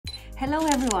Hello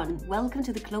everyone, welcome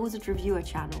to the Closet Reviewer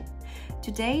channel.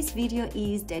 Today's video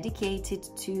is dedicated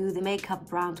to the makeup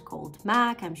brand called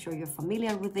M.A.C. I'm sure you're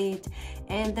familiar with it,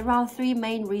 and there are three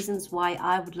main reasons why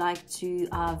I would like to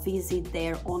visit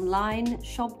their online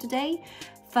shop today.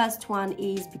 First one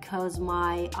is because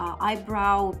my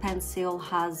eyebrow pencil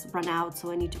has run out,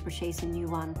 so I need to purchase a new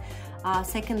one.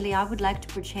 Secondly, I would like to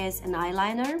purchase an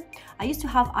eyeliner. I used to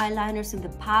have eyeliners in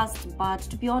the past, but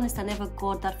to be honest, I never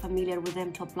got that familiar with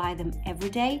them to apply them every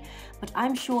day. But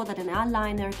I'm sure that an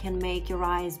eyeliner can make your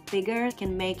eyes bigger,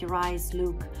 can make your eyes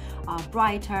look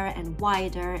brighter and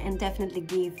wider, and definitely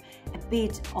give a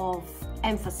bit of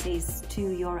emphasis to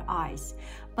your eyes.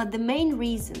 But the main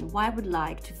reason why I would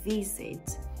like to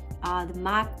visit the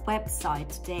M.A.C website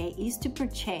today is to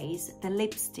purchase the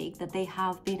lipstick that they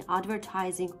have been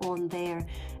advertising on their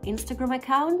Instagram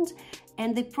account,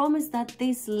 and they promise that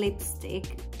this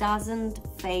lipstick doesn't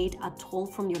fade at all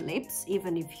from your lips,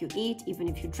 even if you eat, even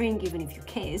if you drink, even if you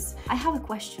kiss. I have a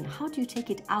question: how do you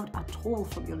take it out at all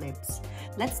from your lips?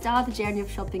 Let's start the journey of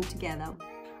shopping together.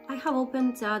 I have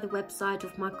opened the website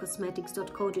of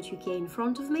maccosmetics.co.uk in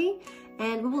front of me,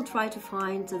 and we will try to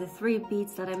find the three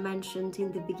beads that I mentioned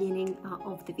in the beginning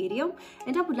of the video.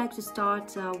 And I would like to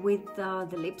start with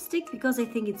the lipstick, because I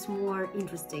think it's more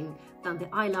interesting than the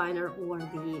eyeliner or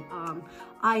the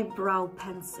eyebrow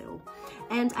pencil.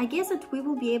 And I guess that we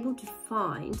will be able to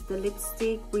find the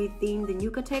lipstick within the new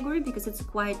category, because it's a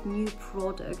quite new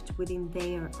product within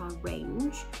their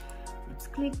range. Let's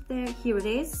click there. Here it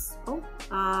is.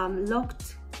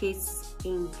 Locked Kiss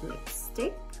Ink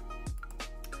lipstick.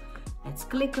 Let's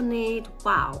click on it.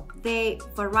 Wow, the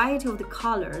variety of the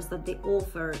colors that they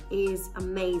offer is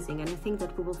amazing, and I think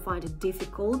that we will find it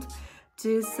difficult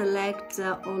to select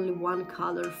only one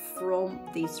color from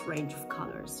this range of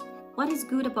colors. What is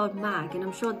good about M.A.C, and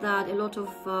I'm sure that a lot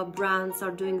of brands are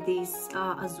doing this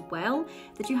as well,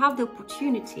 that you have the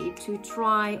opportunity to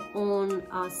try on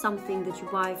something that you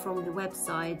buy from the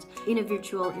website in a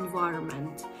virtual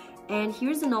environment. And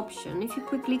here's an option: if you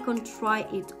quickly click on try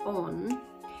it on,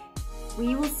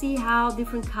 we will see how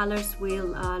different colors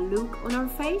will look on our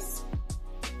face.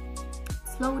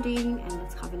 It's loading, and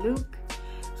let's have a look.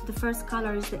 So the first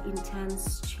color is the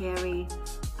intense cherry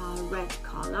red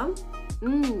color.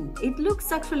 It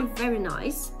looks actually very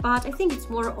nice, but I think it's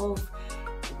more of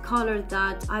a color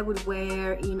that I would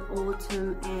wear in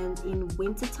autumn and in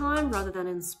winter time rather than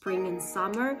in spring and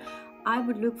summer. I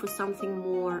would look for something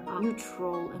more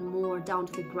neutral and more down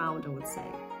to the ground, I would say.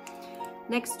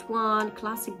 Next one,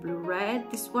 classic blue red.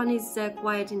 This one is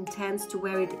quite intense to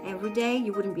wear it every day.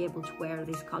 You wouldn't be able to wear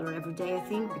this color every day, I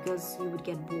think, because you would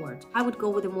get bored. I would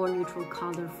go with a more neutral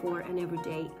color for an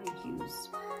everyday use.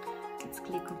 Let's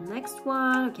click on the next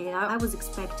one. Okay, I was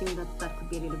expecting that could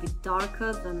be a little bit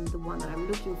darker than the one that I'm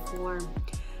looking for.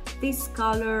 This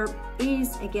color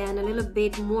is again a little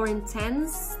bit more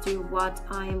intense to what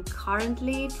I am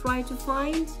currently trying to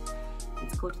find.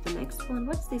 Let's go to the next one.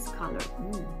 What's this color?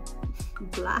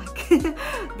 Black.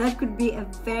 That could be a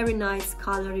very nice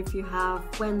color if you have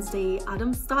Wednesday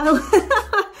Addams style.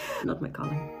 Not my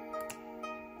color.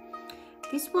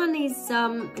 This one is a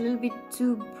little bit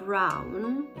too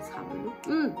brown. Let's have a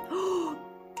look.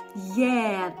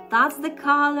 Yeah, that's the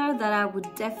color that I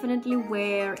would definitely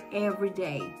wear every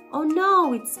day. Oh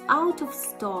no, it's out of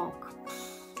stock.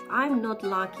 I'm not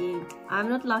lucky. I'm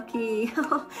not lucky.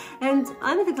 And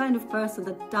I'm the kind of person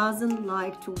that doesn't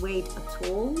like to wait at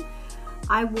all.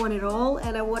 I want it all,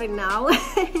 and I want it now.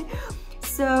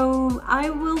 So I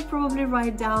will probably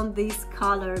write down this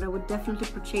color, and I would definitely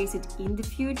purchase it in the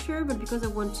future, but because I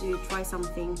want to try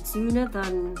something sooner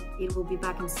than it will be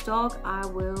back in stock, I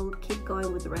will keep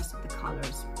going with the rest of the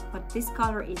colors. But this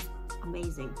color is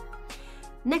amazing.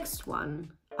 Next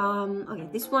one. Okay,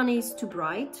 this one is too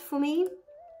bright for me.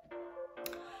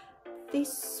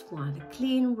 This one, the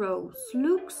clean rose,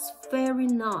 looks very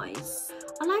nice.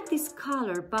 I like this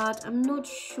color, but I'm not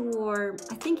sure.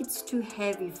 I think it's too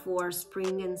heavy for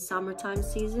spring and summertime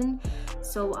season,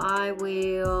 so I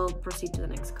will proceed to the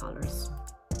next colors.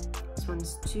 This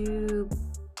one's too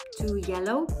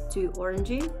yellow, too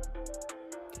orangey.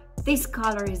 This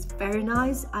color is very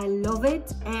nice. I love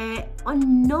it.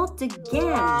 And not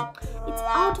again. It's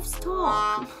out of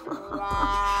stock.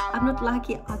 I'm not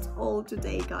lucky at all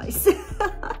today, guys.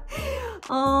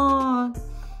 Oh.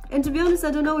 And to be honest,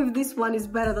 I don't know if this one is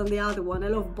better than the other one. I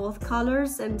love both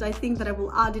colors, and I think that I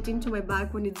will add it into my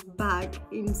bag when it's back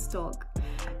in stock.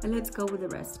 And let's go with the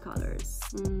rest colors.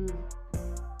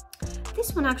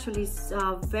 This one actually is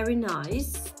very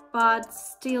nice, but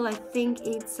still I think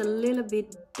it's a little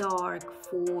bit dark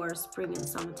for spring and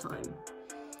summertime.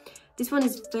 This one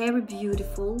is very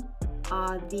beautiful.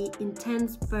 the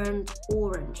intense burnt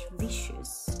orange,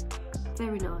 Vicious.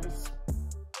 Very nice.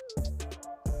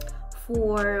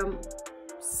 For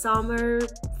summer,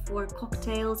 for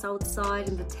cocktails outside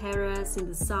in the terrace in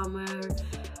the summer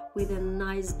with a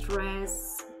nice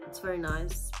dress, it's very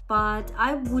nice. But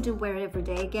I wouldn't wear it every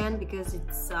day again because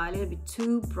it's a little bit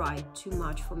too bright, too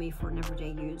much for me for an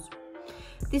everyday use.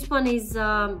 This one is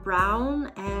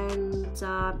brown, and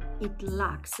it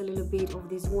lacks a little bit of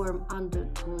this warm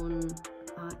undertone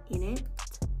in it.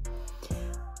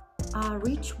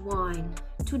 Rich wine,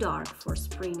 too dark for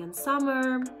spring and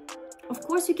summer. Of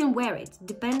course you can wear it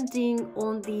depending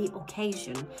on the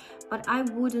occasion, but I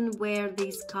wouldn't wear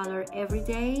this color every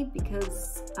day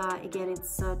because again,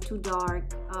 it's too dark,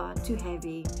 too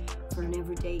heavy for an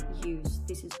everyday use.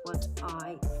 This is what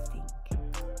I think.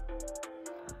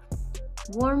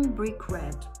 Warm brick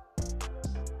red,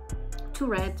 too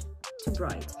red, too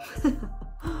bright.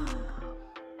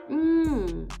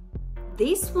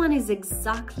 This one is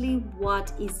exactly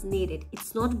what is needed.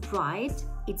 It's not bright,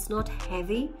 it's not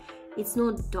heavy, it's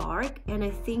not dark, and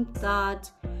I think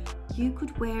that you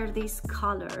could wear this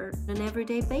color on an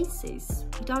everyday basis.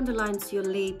 It underlines your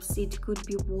lips. It could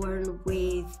be worn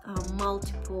with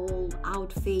multiple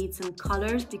outfits and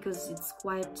colors because it's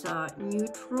quite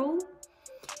neutral.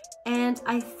 And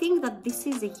I think that this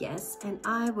is a yes, and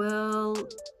I will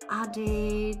add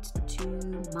it to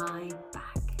my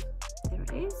bag. There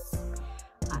it is.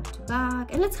 Add to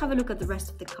bag. And let's have a look at the rest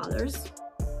of the colors.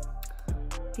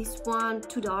 This one,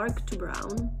 too dark, too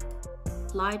brown.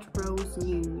 Light rose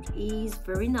nude is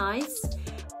very nice,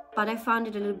 but I found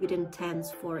it a little bit intense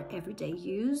for everyday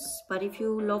use. But if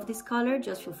you love this color,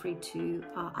 just feel free to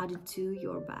add it to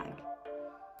your bag.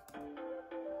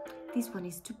 This one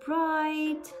is too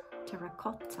bright,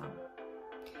 terracotta.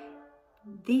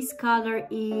 This color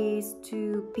is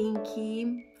too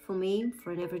pinky for me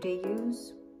for an everyday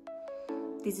use.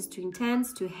 This is too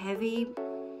intense, too heavy.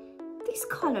 This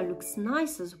color looks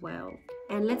nice as well.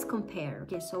 And let's compare.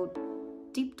 Okay, so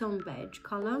deep tone beige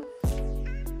color,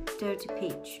 dirty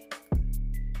peach,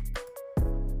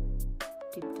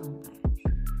 deep tone beige,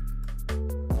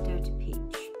 dirty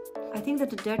peach. I think that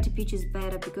the dirty peach is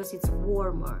better because it's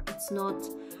warmer. It's not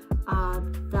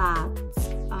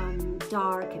that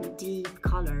dark and deep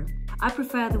color. I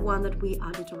prefer the one that we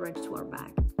added already to our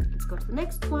bag. Let's go to the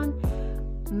next one.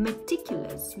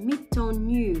 Meticulous mid-tone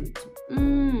nude.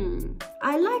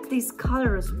 I like this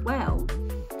color as well,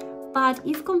 but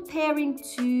if comparing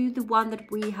to the one that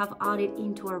we have added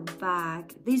into our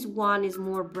bag, this one is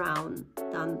more brown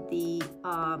than the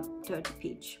dirty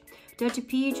peach. Dirty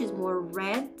peach is more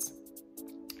red.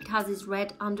 It has this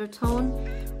red undertone,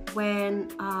 when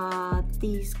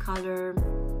this color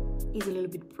is a little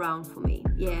bit brown for me.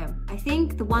 Yeah, I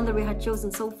think the one that we had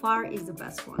chosen so far is the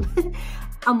best one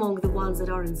among the ones that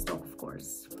are in stock, of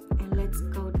course. And let's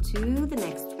go to the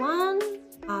next one.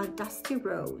 Dusty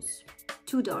rose,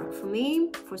 too dark for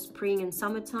me for spring and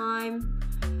summertime.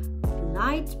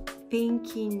 Light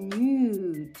pinky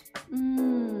nude.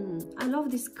 I love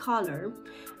this color,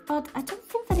 but I don't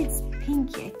think that it's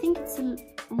pinky. I think it's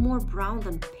more brown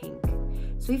than pink.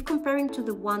 So if comparing to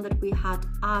the one that we had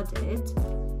added,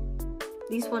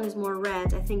 this one is more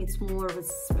red. I think it's more of a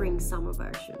spring summer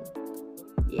version.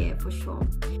 Yeah, for sure.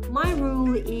 My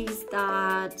rule is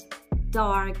that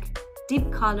dark,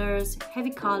 deep colors,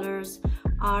 heavy colors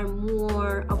are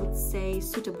more, I would say,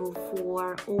 suitable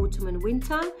for autumn and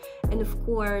winter. And of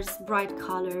course, bright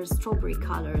colors, strawberry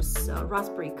colors,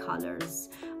 raspberry colors,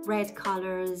 red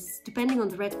colors, depending on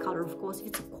the red color, of course. If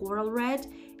it's a coral red,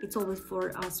 it's always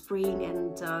for spring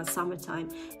and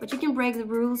summertime. But you can break the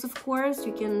rules, of course.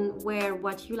 You can wear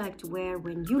what you like to wear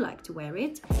when you like to wear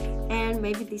it. And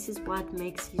maybe this is what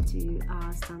makes you to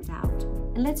stand out.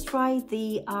 And let's try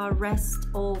the rest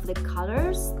of the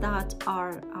colors that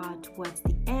are towards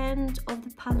the end of the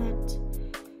palette.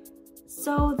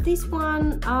 So this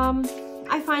one,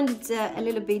 I find it a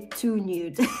little bit too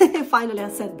nude. Finally, I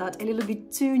said that, a little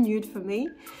bit too nude for me.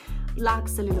 It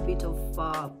lacks a little bit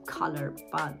of color,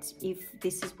 but if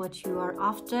this is what you are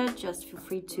after, just feel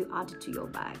free to add it to your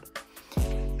bag.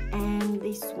 And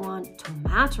this one,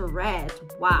 tomato red.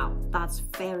 Wow, that's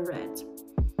very red.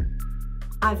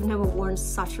 I've never worn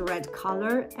such a red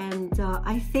color, and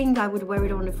I think I would wear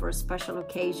it only for a special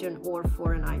occasion or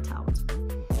for a night out.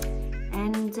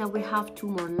 And we have two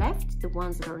more left, the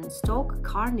ones that are in stock.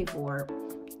 Carnivore,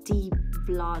 deep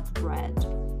blood red.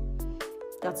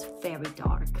 That's very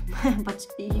dark, but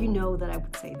you know that I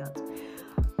would say that.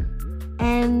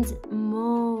 And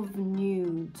mauve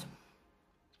nude.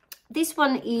 This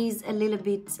one is a little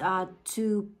bit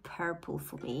too purple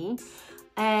for me.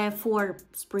 for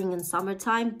spring and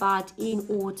summertime, but in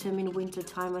autumn, in winter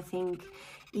time, I think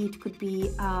it could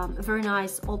be a very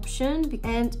nice option,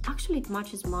 and actually it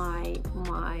matches my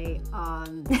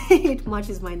it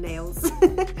matches my nails.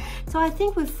 So I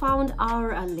think we found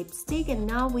our lipstick, and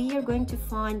now we are going to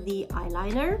find the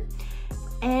eyeliner.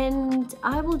 And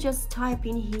I will just type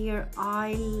in here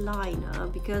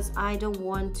eyeliner because I don't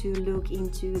want to look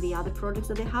into the other products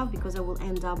that they have, because I will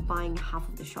end up buying half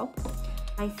of the shop.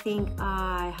 I think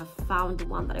I have found the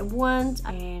one that I want,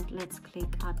 and let's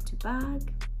click add to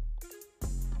bag.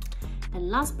 And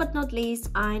last but not least,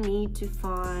 I need to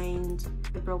find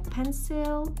the brow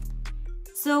pencil.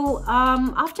 So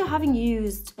after having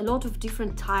used a lot of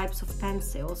different types of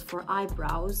pencils for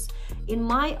eyebrows, in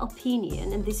my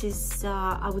opinion, and this is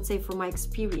I would say from my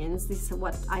experience, this is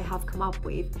what I have come up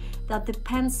with, that the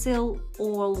pencil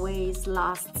always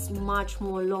lasts much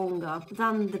more longer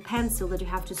than the pencil that you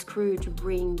have to screw to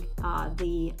bring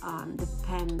the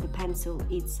pencil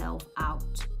itself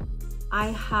out. I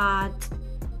had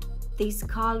this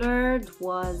color, it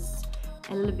was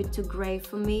a little bit too gray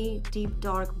for me, deep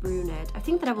dark brunette. I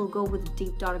think that I will go with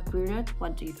deep dark brunette.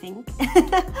 What do you think?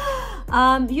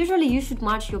 Usually you should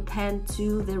match your pen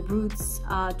to the roots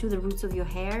of your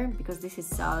hair, because this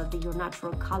is your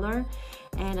natural color,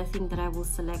 and I think that I will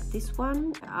select this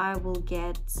one. I will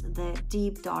get the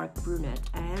deep dark brunette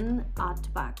and add to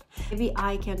bag. Maybe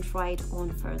I can try it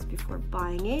on first before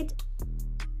buying it.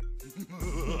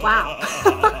 Wow.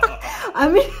 I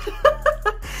mean,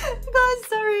 guys,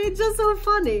 sorry, it's just so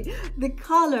funny. The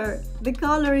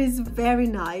color is very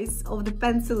nice of the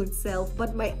pencil itself,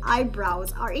 but my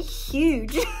eyebrows are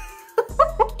huge. Oh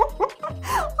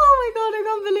my god, I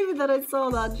can't believe it that I saw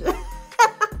that.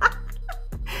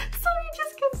 Sorry, I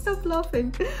just can't stop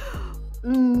laughing.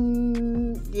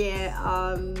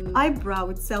 Eyebrow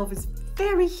itself is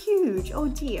very huge. Oh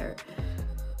dear.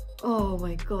 Oh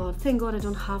my god, thank god I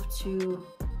don't have to.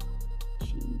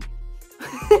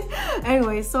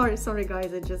 Anyway, sorry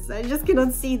guys, I just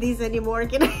cannot see these anymore.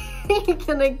 Can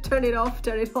I turn it off?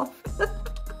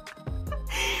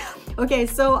 Okay,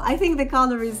 so I think the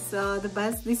color is the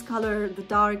best. This color, the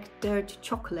dark dirt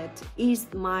chocolate, is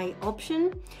my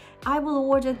option. I will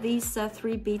order these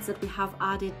 3 beads that we have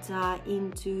added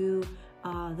into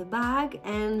the bag,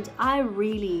 and I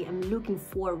really am looking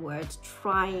forward to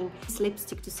trying this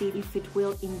lipstick to see if it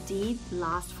will indeed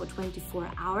last for 24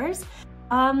 hours.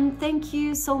 Thank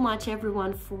you so much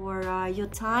everyone for your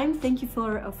time. Thank you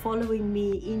for following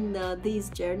me in this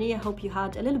journey. I hope you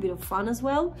had a little bit of fun as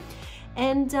well.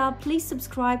 And please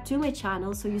subscribe to my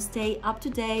channel so you stay up to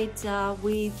date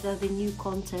with the new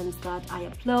content that I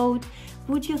upload.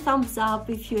 Put your thumbs up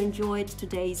if you enjoyed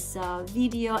today's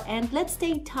video, and let's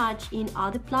stay in touch in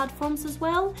other platforms as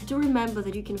well. Do remember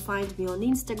that you can find me on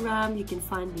Instagram, you can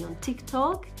find me on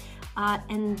TikTok,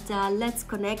 and let's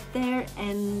connect there,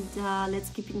 and let's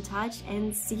keep in touch,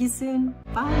 and see you soon.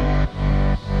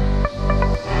 Bye.